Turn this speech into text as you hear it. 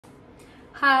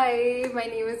Hi, my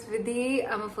name is Vidhi.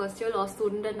 I'm a first year law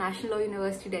student at NLU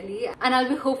University Delhi, and I'll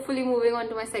be hopefully moving on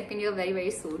to my second year very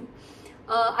soon.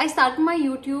 I started my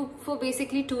YouTube for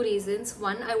basically two reasons.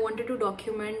 One, I wanted to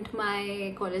document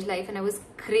my college life, and I was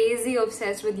crazy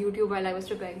obsessed with YouTube while I was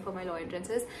preparing for my law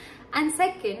entrances. And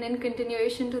second, in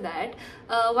continuation to that,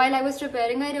 while I was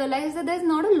preparing, I realized that there's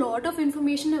not a lot of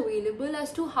information available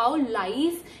as to how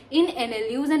life in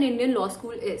NLUs and Indian law school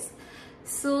is.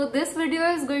 So this video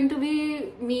is going to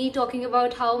be me talking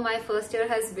about how my first year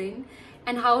has been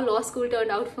and how law school turned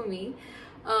out for me.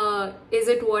 Is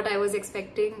it what I was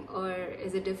expecting, or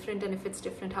is it different, and if it's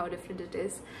different, how different it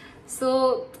is?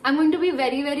 So I'm going to be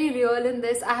very real in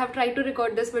this. I have tried to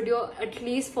record this video at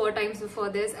least 4 times before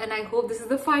this, and I hope this is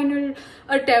the final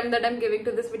attempt that I'm giving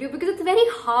to this video because it's very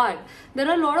hard. There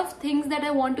are a lot of things that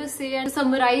I want to say, and to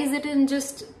summarize it in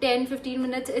just 10-15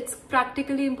 minutes, it's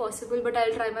practically impossible, but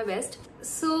I'll try my best.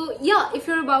 So yeah, if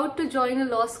you're about to join a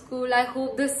law school, I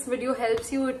hope this video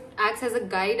helps you. It acts as a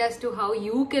guide as to how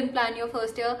you can plan your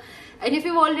first year. And if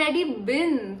you've already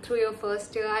been through your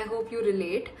first year, I hope you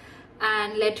relate.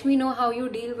 And let me know how you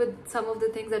deal with some of the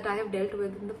things that I have dealt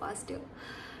with in the past year.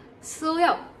 So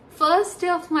yeah, first day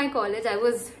of my college, I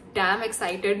was damn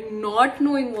excited, not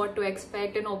knowing what to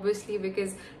expect, and obviously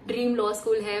because dream law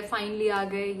school hai, finally aa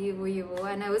gaye, ye wo.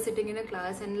 And I was sitting in a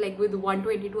class and like with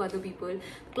 122 other people.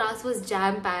 The class was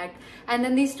jam packed, and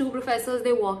then these two professors,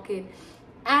 they walk in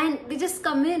and they just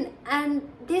come in and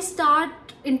they start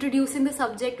introducing the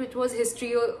subject, which was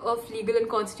history of legal and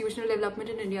constitutional development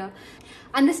in India.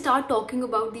 And they start talking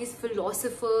about these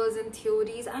philosophers and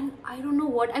theories, and I don't know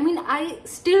what, I mean, I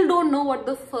still don't know what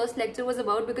the first lecture was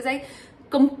about because I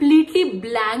completely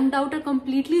blanked out or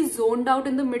completely zoned out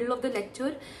in the middle of the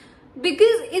lecture.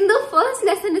 Because in the first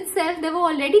lesson itself, there were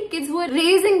already kids who were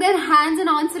raising their hands and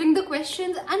answering the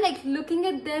questions, and like looking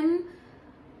at them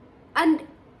and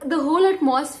the whole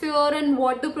atmosphere and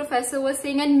what the professor was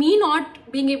saying, and me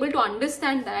not being able to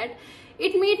understand that,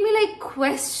 it made me like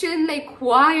question, like,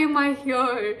 why am I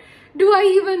here? Do I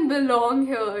even belong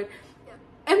here?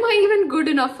 Am I even good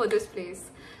enough for this place?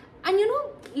 And you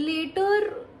know,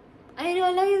 later I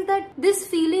realized that this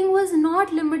feeling was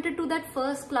not limited to that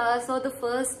first class or the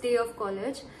first day of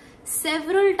college.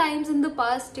 Several times in the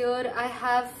past year, I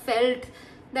have felt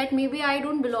that maybe I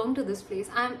don't belong to this place.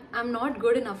 I'm not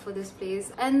good enough for this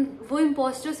place. And वो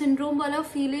imposter syndrome वाला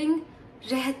feeling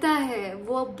रहता है,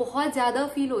 वो बहुत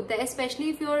ज़्यादा feel होता है, especially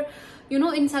if you're, you know,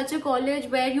 in such a college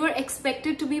where you are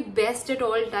expected to be best at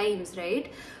all times,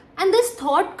 right? And this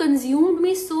thought consumed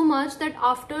me so much that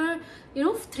after, you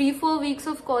know, 3-4 weeks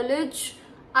of college,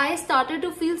 I started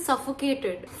to feel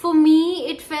suffocated. For me,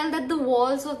 it felt that the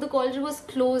walls of the college was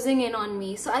closing in on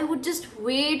me. So I would just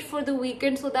wait for the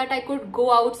weekend so that I could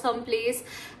go out someplace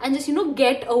and just, you know,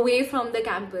 get away from the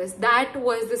campus. That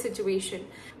was the situation.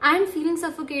 And feeling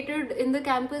suffocated in the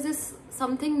campus is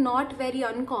something not very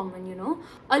uncommon, you know.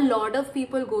 A lot of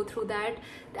people go through that.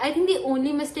 I think the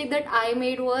only mistake that I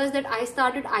made was that I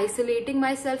started isolating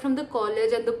myself from the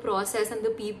college and the process and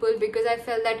the people because I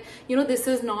felt that, you know, this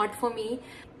is not for me.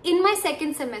 In my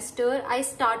second semester, I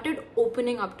started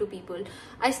opening up to people.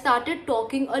 I started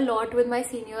talking a lot with my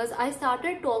seniors. I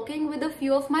started talking with a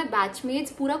few of my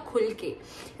batchmates pura khul ke,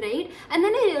 right? And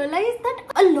then I realized that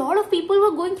a lot of people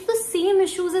were going through the same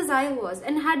issues as I was.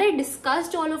 And had I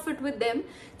discussed all of it with them,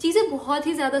 चीजें बहुत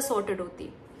ही ज़्यादा sorted होती,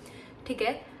 ठीक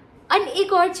है? And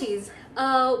एक और चीज़,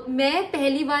 मैं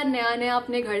पहली बार नया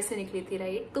अपने घर से निकली थी,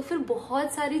 राइट? तो फिर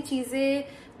बहुत सारी चीज़ें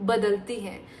बदलती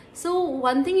हैं. So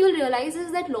one thing you'll realize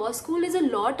is that law school is a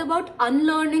lot about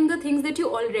unlearning the things that you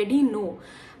already know.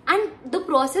 And the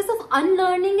process of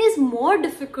unlearning is more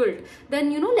difficult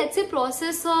than, you know, let's say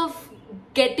process of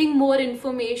getting more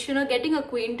information or getting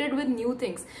acquainted with new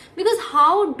things. Because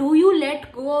how do you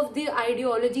let go of the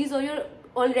ideologies or your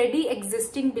already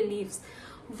existing beliefs?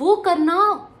 वो करना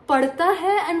पड़ता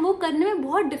है, and वो करने में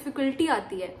बहुत difficulty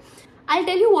आती है. I'll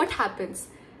tell you what happens.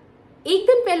 एक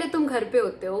दिन पहले तुम घर पे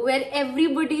होते हो, where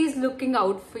everybody is looking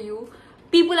out for you,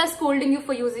 people are scolding you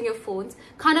for using your phones,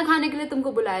 खाना खाने के लिए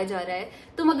तुमको बुलाया जा रहा है,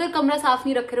 तुम अगर कमरा साफ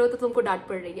नहीं रख रहे हो तो तुमको डांट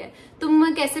पड़ रही है,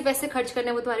 तुम कैसे पैसे खर्च करने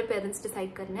हैं वो तुम्हारे पेरेंट्स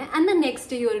डिसाइड करने हैं, and the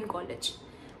next day you're in college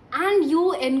and you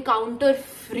encounter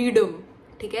freedom,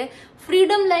 ठीक है?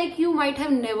 Freedom like you might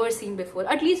have never seen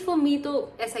before. At least for me तो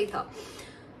ऐसा ही था.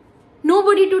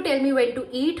 Nobody to tell me when to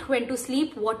eat, when to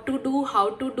sleep, what to do, how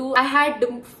to do. I had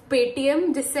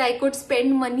Paytm जिससे I could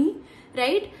spend money,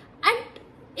 right? And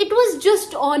it was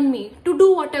just on me to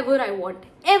do whatever I want.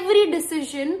 Every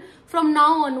decision from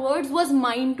now onwards was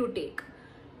mine to take.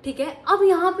 ठीक है? अब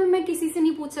यहाँ पे मैं किसी से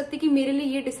नहीं पूछ सकती कि मेरे लिए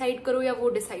ये decide करो या वो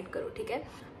decide करो, ठीक है?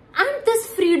 And this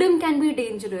freedom can be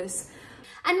dangerous.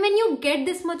 And when you get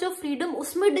this much of freedom,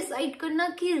 उसमें डिसाइड करना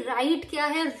कि राइट क्या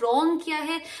है, रॉन्ग क्या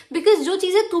है, बिकॉज जो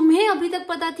चीजें तुम्हें अभी तक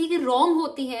पता थी कि रॉन्ग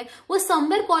होती है, वो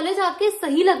समवेयर कॉलेज आके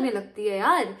सही लगने लगती है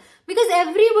यार. Because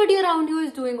everybody around you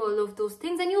is doing all of those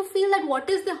things and you feel that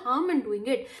what is the harm in doing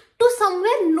it? To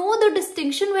somewhere know the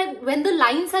distinction when the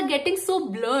lines are getting so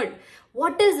blurred.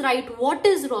 What is right?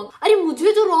 What is wrong? अरे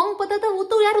मुझे जो wrong पता था वो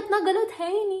तो यार उतना गलत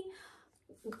है ही नहीं.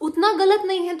 उतना गलत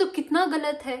नहीं है तो कितना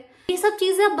गलत है. ये सब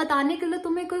चीजें अब बताने के लिए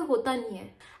तुम्हें कोई होता नहीं है.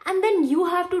 And then you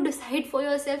have to decide for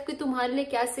your self कि तुम्हारे लिए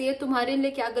क्या सही है, तुम्हारे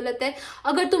लिए क्या गलत है.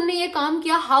 अगर तुमने ये काम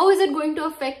किया, how is it going to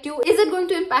affect you, is it going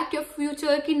to impact your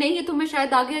future, कि नहीं ये तुम्हें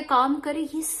शायद आगे काम करे.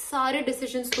 ये सारे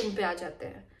डिसीजंस तुम पे आ जाते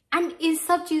हैं. एंड इस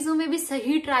सब चीजों में भी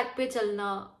सही ट्रैक पे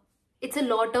चलना, it's a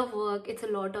lot of work, it's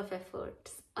a lot of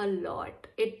efforts. A lot.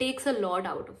 It takes a lot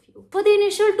out of you. For the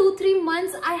initial 2-3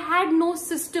 months, I had no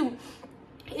system.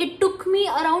 It took me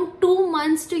around 2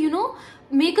 months to,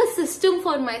 make a system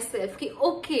for myself. कि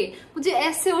okay, मुझे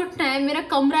ऐसे उठना है, मेरा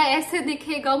कमरा ऐसे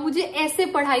दिखेगा, मुझे ऐसे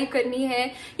पढ़ाई करनी है,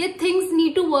 ये things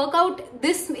need to work out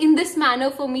in this manner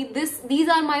for me.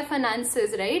 These are my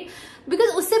finances, right?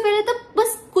 Because उससे पहले तक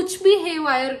बस कुछ भी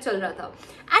haywire चल रहा था.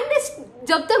 And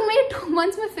जब तक मैं 2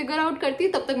 months में figure out करती,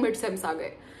 तब तक mid sems आ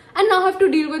गए. And now I have to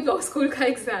deal with law school ka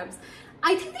exams.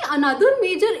 I think another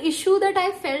major issue that I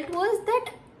felt was that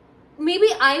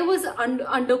maybe I was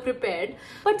underprepared.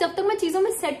 But जब तक मैं चीजों में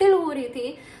settle हो रही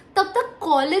थी, तब तक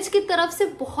college की तरफ से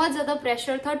बहुत ज़्यादा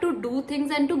pressure था to do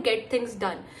things and to get things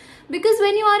done. Because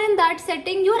when you are in that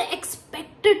setting, you are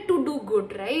expected to do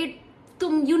good, right?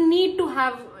 You need to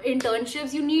have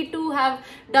internships, you need to have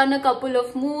done a couple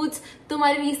of moods,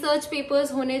 तुम्हारे research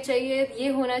papers होने चाहिए, ये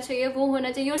होना चाहिए, वो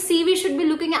होना चाहिए, your CV should be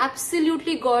looking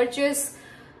absolutely gorgeous.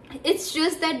 It's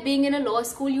just that being in a law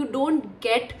school, you don't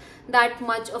get that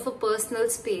much of a personal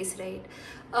space, right?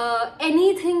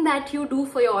 Anything that you do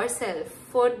for yourself,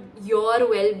 for your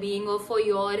well-being or for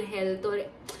your health or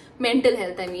mental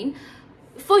health, I mean,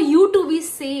 for you to be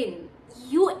sane,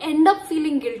 you end up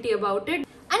feeling guilty about it.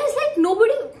 And it's like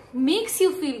nobody makes you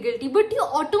feel guilty, but you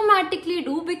automatically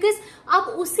do because आप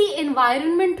उसी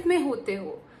environment में होते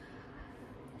हो.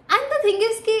 And the thing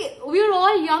is कि we are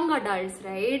all young adults,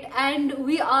 right? And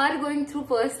we are going through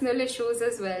personal issues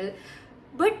as well.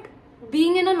 But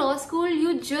being in a law school,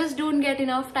 you just don't get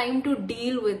enough time to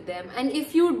deal with them. And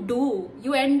if you do,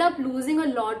 you end up losing a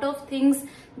lot of things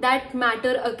that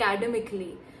matter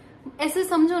academically. ऐसे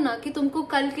समझो ना कि तुमको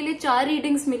कल के लिए 4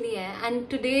 readings मिली है and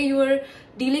today you are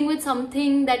dealing with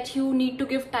something that you need to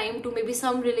give time to, may be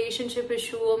some relationship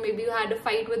issue और may be you had a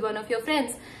fight with one of your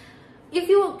friends. If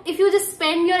you just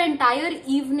spend your entire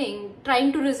evening trying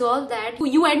to resolve that,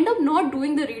 you end up not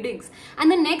doing the readings,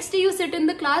 and the next day you sit in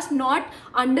the class not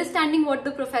understanding what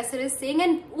the professor is saying,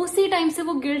 and उसी time से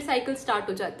वो guilt cycle start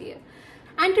हो जाती है.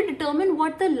 And to determine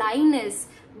what the line is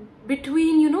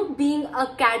between being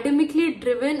academically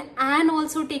driven and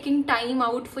also taking time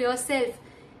out for yourself,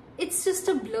 it's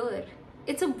just a blur.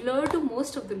 It's a blur to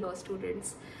most of the law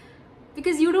students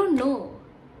because you don't know,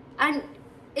 and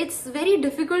it's very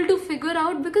difficult to figure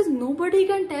out because nobody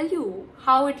can tell you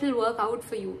how it will work out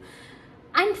for you.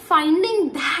 And finding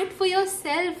that for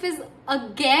yourself is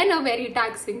again a very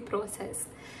taxing process.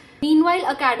 Meanwhile,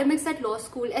 academics at law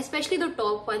school, especially the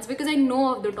top ones, because I know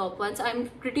of the top ones, I'm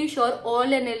pretty sure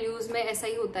all NLUs में ऐसा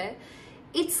ही होता है.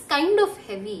 It's kind of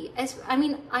heavy. I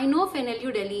mean, I know of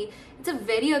NLU Delhi. It's a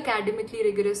very academically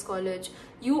rigorous college.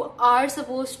 You are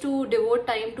supposed to devote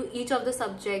time to each of the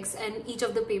subjects and each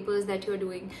of the papers that you're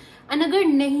doing. And अगर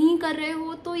नहीं कर रहे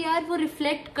हो तो यार वो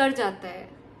reflect कर जाता है,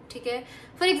 ठीक है?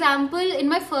 For example, in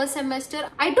my first semester,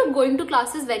 I took going to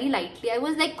classes very lightly. I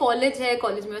was like, college hai,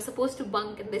 college mein, I was supposed to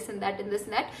bunk and this and that and this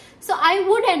and that. So I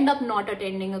would end up not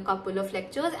attending a couple of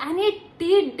lectures, and it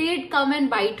did come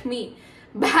and bite me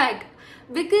back.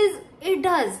 Because it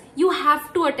does. You have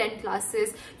to attend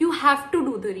classes, you have to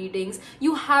do the readings,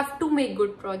 you have to make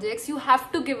good projects, you have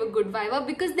to give a good viva,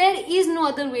 because there is no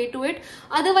other way to it.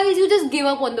 Otherwise you just give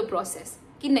up on the process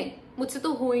कि नहीं मुझसे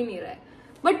तो हो ही नहीं रहा है.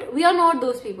 But we are not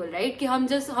those people, right? कि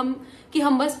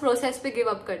हम बस प्रोसेस पे गिव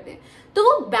अप कर दें. तो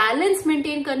वो बैलेंस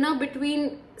मेंटेन करना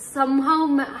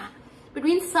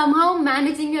between somehow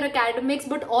managing your academics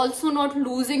but also not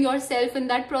losing yourself in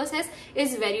that process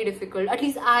is very difficult. At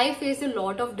least I face a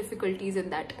lot of difficulties in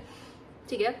that.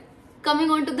 ठीक है?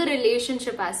 Coming on to the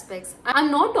relationship aspects, I'm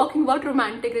not talking about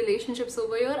romantic relationships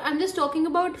over here. I'm just talking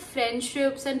about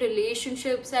friendships and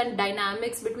relationships and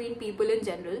dynamics between people in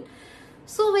general.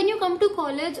 So when you come to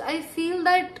college, I feel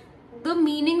that the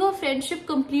meaning of friendship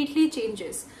completely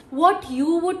changes. What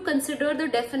you would consider the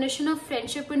definition of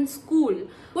friendship in school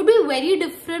would be very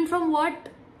different from what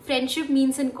friendship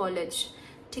means in college.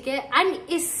 ठीक है. And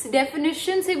इस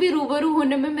definition से भी रूबरू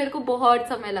होने में मेरे को बहुत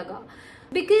समय लगा,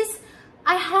 because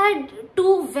I had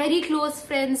two very close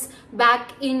friends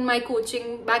back in my coaching,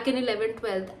 back in 11th,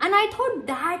 12th, and I thought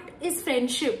that is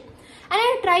friendship. And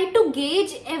I tried to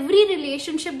gauge every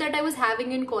relationship that I was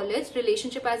having in college,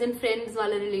 relationship as in friends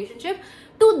wala relationship,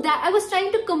 to that. I was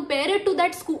trying to compare it to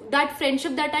that school, that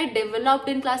friendship that I developed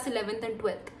in class 11th and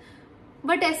 12th.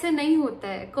 But ऐसे नहीं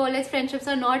होता है. College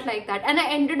friendships are not like that, and I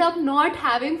ended up not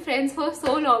having friends for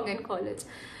so long in college.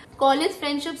 College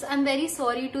friendships, I'm very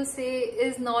sorry to say,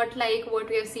 is not like what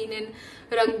we have seen in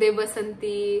Rang De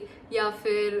Basanti या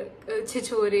फिर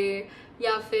छिछोरे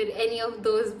या फिर any of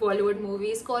those Bollywood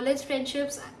movies. College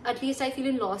friendships, at least I feel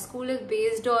in law school, is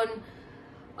based on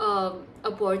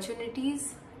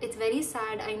opportunities. It's very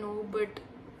sad, I know, but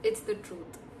it's the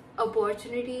truth.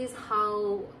 Opportunity is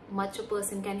how much a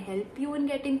person can help you in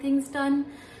getting things done.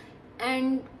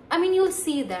 And I mean, you'll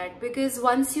see that because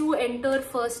once you enter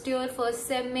first year, first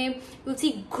sem mein, you'll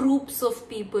see groups of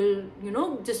people, you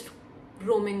know, just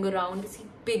roaming around. You see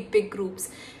big groups,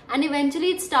 and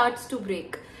eventually it starts to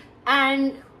break.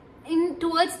 And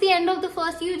towards the end of the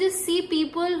first year, you just see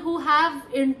people who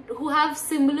have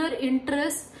similar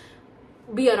interests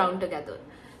be around together,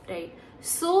 right?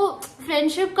 So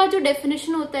friendship ka jo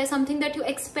definition hota hai, something that you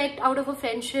expect out of a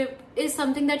friendship, is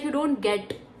something that you don't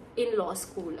get in law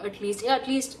school, at least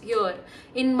here.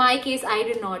 In my case, I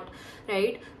did not,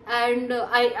 right? And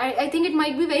I think it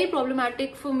might be very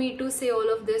problematic for me to say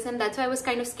all of this, and that's why I was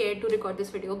kind of scared to record this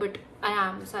video, but I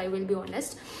am, so I will be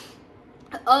honest.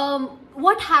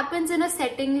 What happens in a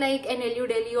setting like NLU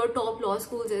Delhi or top law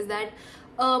schools is that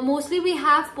mostly we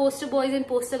have poster boys and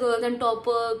poster girls and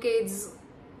topper kids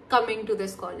coming to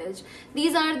this college.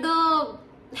 These are the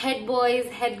head boys,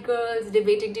 head girls,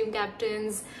 debating team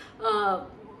captains,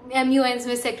 MUNs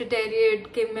with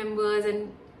secretariat, Kim members,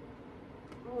 and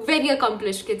very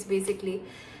accomplished kids basically.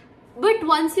 But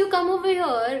once you come over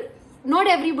here, not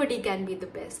everybody can be the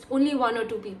best. Only one or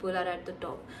two people are at the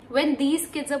top. When these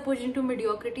kids are pushed into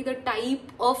mediocrity, the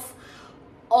type of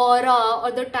aura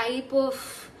or the type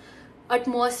of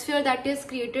atmosphere that is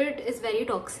created is very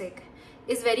toxic,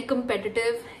 is very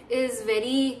competitive, is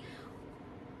very,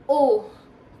 oh,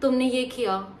 तुमने ये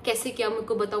किया, कैसे किया, मेरे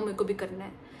को बताओ, मेरे को भी करना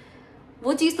है.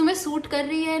 वो चीज़ तुम्हें सूट कर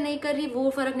रही है नहीं कर रही, वो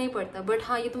फर्क नहीं पड़ता, बट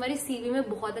हाँ ये तुम्हारी सीवी में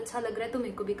बहुत अच्छा लग रहा है तो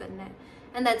मेरे को भी करना है.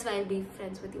 And that's why I'll be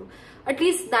friends with you. At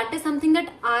least that is something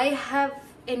that I have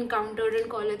encountered in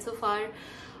college so far,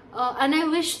 and I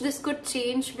wish this could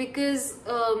change because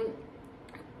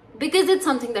it's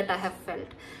something that I have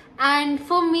felt. And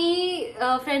for me,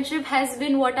 friendship has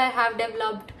been what I have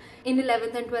developed in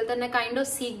 11th and 12th, and I kind of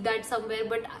seek that somewhere,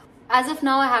 but as of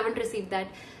now I haven't received that.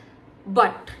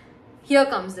 But here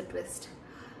comes the twist.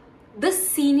 The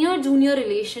senior-junior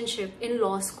relationship in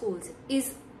law schools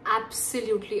is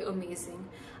absolutely amazing.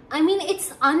 I mean,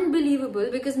 it's unbelievable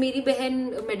because मेरी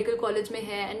बहन medical college में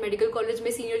है, and medical college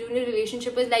में senior-junior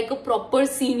relationship is like a proper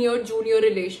senior-junior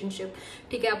relationship.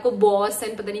 ठीक है, आपको boss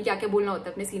and पता नहीं क्या क्या बोलना होता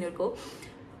है अपने senior को.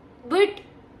 But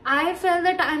I felt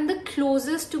that I'm the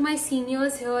closest to my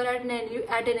seniors here at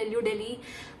NLU Delhi,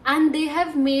 and they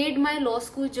have made my law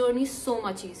school journey so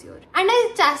much easier. And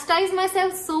I chastised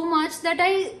myself so much that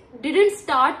I didn't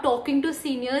start talking to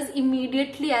seniors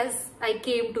immediately as I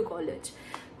came to college.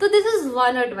 So this is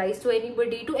one advice to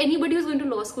anybody who's going to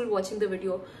law school watching the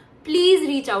video. Please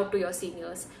reach out to your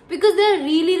seniors because they're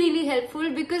really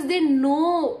helpful, because they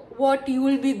know what you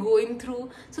will be going through,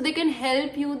 so they can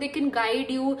help you, they can guide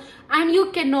you, and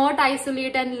you cannot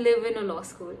isolate and live in a law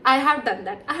school. I have done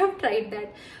that. I have tried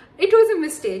that. It was a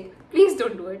mistake. Please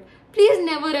don't do it. Please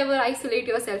never ever isolate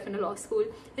yourself in a law school.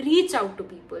 Reach out to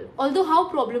people. Although how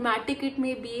problematic it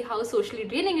may be, how socially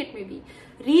draining it may be,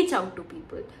 reach out to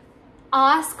people.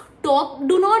 Ask, talk,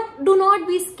 do not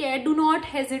be scared, do not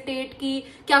hesitate कि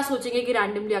क्या सोचेंगे कि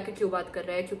randomly आके क्यों बात कर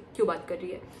रहा है, क्यों बात कर रही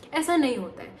है. ऐसा नहीं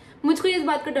होता है. मुझको इस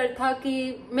बात का डर था कि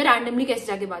मैं randomly कैसे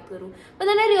जाके बात करूं. But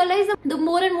then I realized that the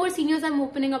more and more seniors I'm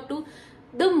opening up to,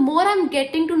 the more I'm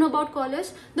getting to know about college,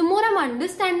 the more I'm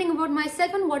understanding about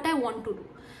myself and what I want to do.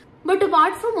 But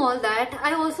apart from all that,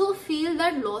 I also feel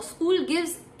that law school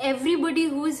gives everybody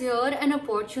who is here an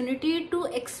opportunity to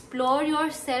explore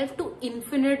yourself to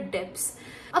infinite depths.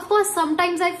 Of course,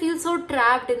 sometimes I feel so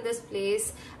trapped in this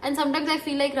place and sometimes I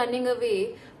feel like running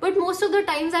away. But most of the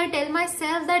times I tell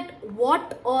myself that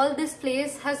what all this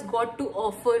place has got to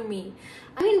offer me.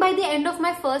 I mean, by the end of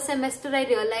my first semester, I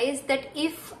realized that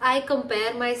if I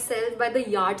compare myself by the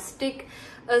yardstick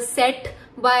set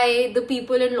by the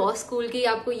people in law school कि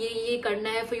आपको ये करना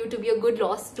है for you to be a good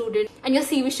law student and your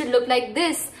CV should look like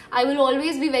this, I will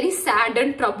always be very sad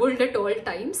and troubled at all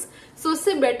times. So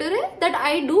उससे better है that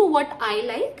I do what I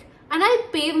like and I'll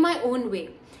pave my own way.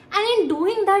 And in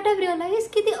doing that, I've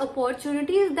realized that the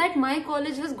opportunities that my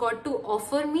college has got to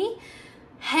offer me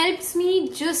helps me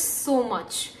just so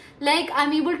much. Like,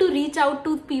 I'm able to reach out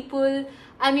to people,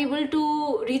 I'm able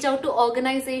to reach out to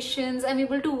organizations, I'm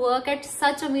able to work at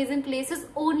such amazing places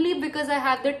only because I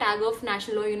have the tag of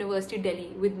National University Delhi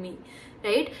with me,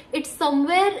 right? It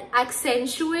somewhere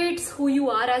accentuates who you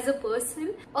are as a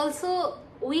person. Also,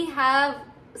 we have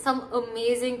some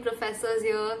amazing professors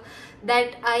here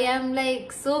that I am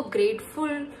like so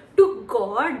grateful to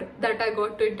God that I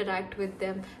got to interact with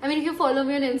them. I mean, if you follow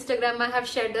me on Instagram, I have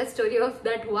shared that story of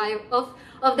that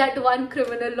of that one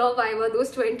criminal law viva,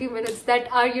 those 20 minutes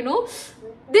that are, you know,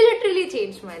 they literally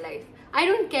changed my life. I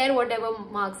don't care whatever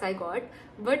marks I got,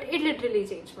 but it literally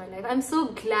changed my life. I'm so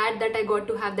glad that I got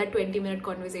to have that 20-minute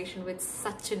conversation with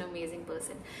such an amazing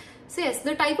person. So yes,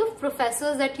 the type of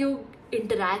professors that you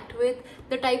interact with,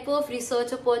 the type of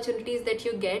research opportunities that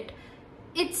you get,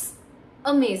 it's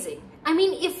amazing. I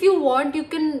mean, if you want, you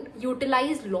can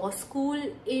utilize law school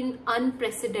in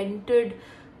unprecedented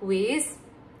ways.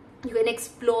 You can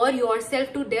explore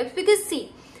yourself to depth, because see,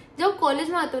 जब college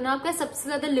में आते हो ना, आपका सबसे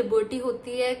ज्यादा liberty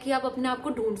होती है कि आप अपने आप को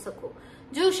ढूंढ सको,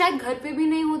 जो शायद घर पे भी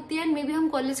नहीं होती है. एंड मे बी हम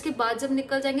कॉलेज के बाद जब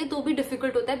निकल जाएंगे तो भी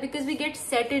डिफिकल्ट होता है, because we get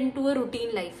set in to a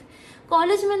routine life.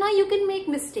 College में ना you can make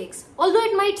mistakes, although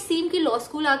it might seem कि लॉ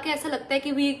स्कूल आके ऐसा लगता है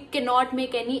कि we can not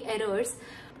make any errors,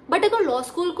 but अगर लॉ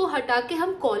स्कूल को हटा के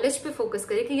हम कॉलेज पे फोकस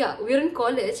करें कि या we are in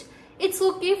college, it's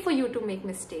okay for you to make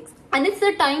mistakes, and it's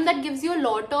the time that gives you a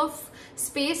lot of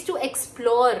space to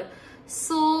explore.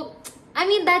 So I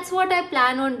mean, that's what I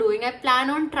plan on doing. I plan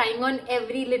on trying on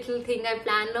every little thing. I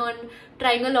plan on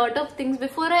trying a lot of things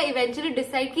before I eventually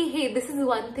decide ki, hey, this is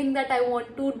one thing that I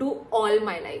want to do all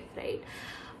my life, right?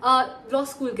 Law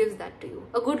school gives that to you.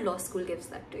 A good law school gives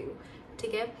that to you.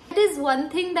 Okay? That is one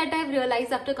thing that I've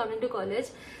realized after coming to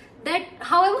college, that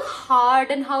however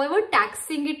hard and however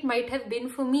taxing it might have been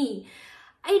for me,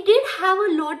 I did have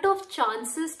a lot of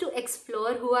chances to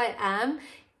explore who I am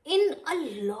in a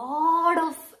lot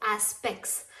of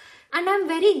aspects, and I'm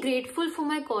very grateful for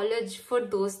my college for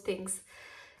those things.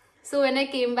 So when I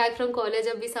came back from college,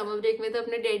 अभी summer break में, तो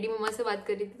अपने daddy मम्मा से बात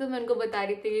कर रही थी, तो मैं उनको बता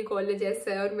रही थी कि कॉलेज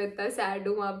ऐसा है और मैं इतना सैड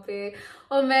हूँ वहाँ पे,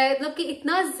 और मैं मतलब कि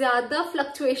इतना ज्यादा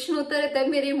फ्लक्चुएशन होता रहता है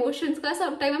मेरे इमोशंस का.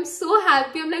 Sometime I am so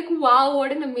happy, I am like wow,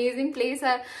 what an amazing place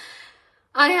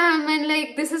I am, and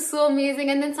like this is so amazing.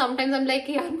 And then sometimes I'm like,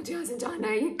 यार मुझे यहाँ से जाना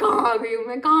है, ये कहाँ आ गई हूँ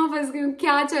मैं, कहाँ फंस गई हूँ,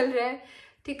 क्या चल रहा है,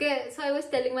 ठीक है. So I was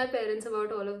telling my parents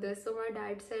about all of this. So my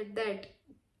dad said that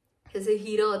जैसे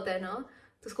हीरा होता है ना,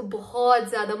 तो उसको बहुत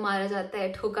ज्यादा मारा जाता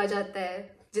है, ठोका जाता है,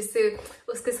 जिससे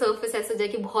उसके सरफेस ऐसा हो जाए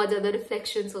कि बहुत ज्यादा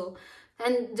रिफ्लेक्शंस हो.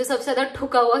 एंड जो सबसे ज्यादा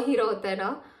ठुका हुआ हीरा होता है ना,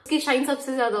 उसकी शाइन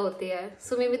सबसे ज्यादा होती है.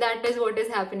 सो may be that is what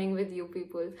is happening with you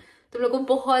people. तुम लोगों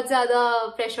को बहुत ज्यादा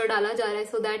प्रेशर डाला जा रहा है,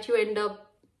 so that you and up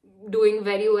doing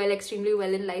very well, extremely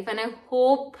well in life. And I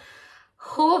hope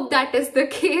that is the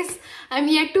case. I'm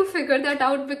yet to figure that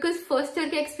out, because first year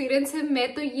के experience से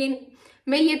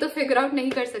मैं ये तो figure out नहीं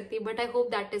कर सकती, but I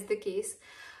hope that is the case.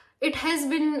 It has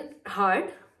been hard,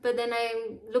 but then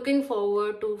I'm looking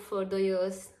forward to further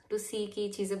years to see कि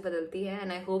चीजें बदलती हैं,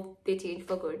 and I hope they change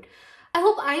for good. I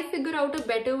hope I figure out a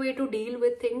better way to deal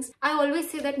with things. I always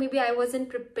say that maybe I wasn't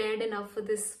prepared enough for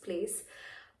this place.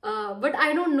 But I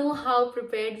don't know how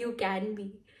prepared you can be.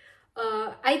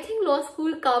 I think law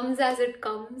school comes as it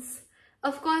comes.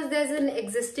 Of course, there's an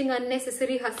existing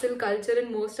unnecessary hustle culture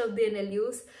in most of the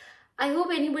NLUs. I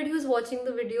hope anybody who's watching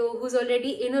the video, who's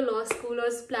already in a law school or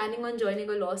is planning on joining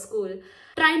a law school,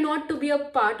 try not to be a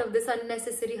part of this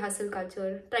unnecessary hustle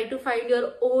culture. Try to find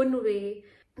your own way.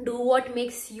 Do what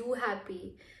makes you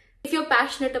happy. If you're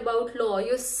passionate about law,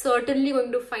 you're certainly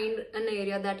going to find an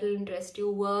area that will interest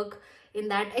you. Work in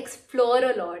that, explore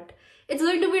a lot. It's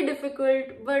going to be difficult,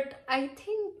 but I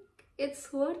think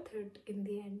it's worth it in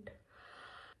the end.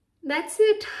 That's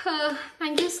it.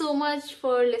 Thank you so much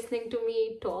for listening to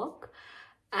me talk.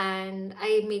 And I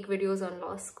make videos on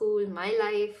law school, my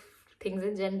life, things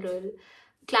in general,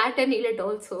 CLAT and ELIT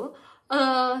also.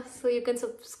 So you can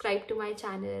subscribe to my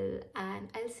channel, and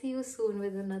I'll see you soon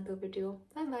with another video.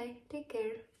 Bye bye. Take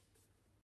care.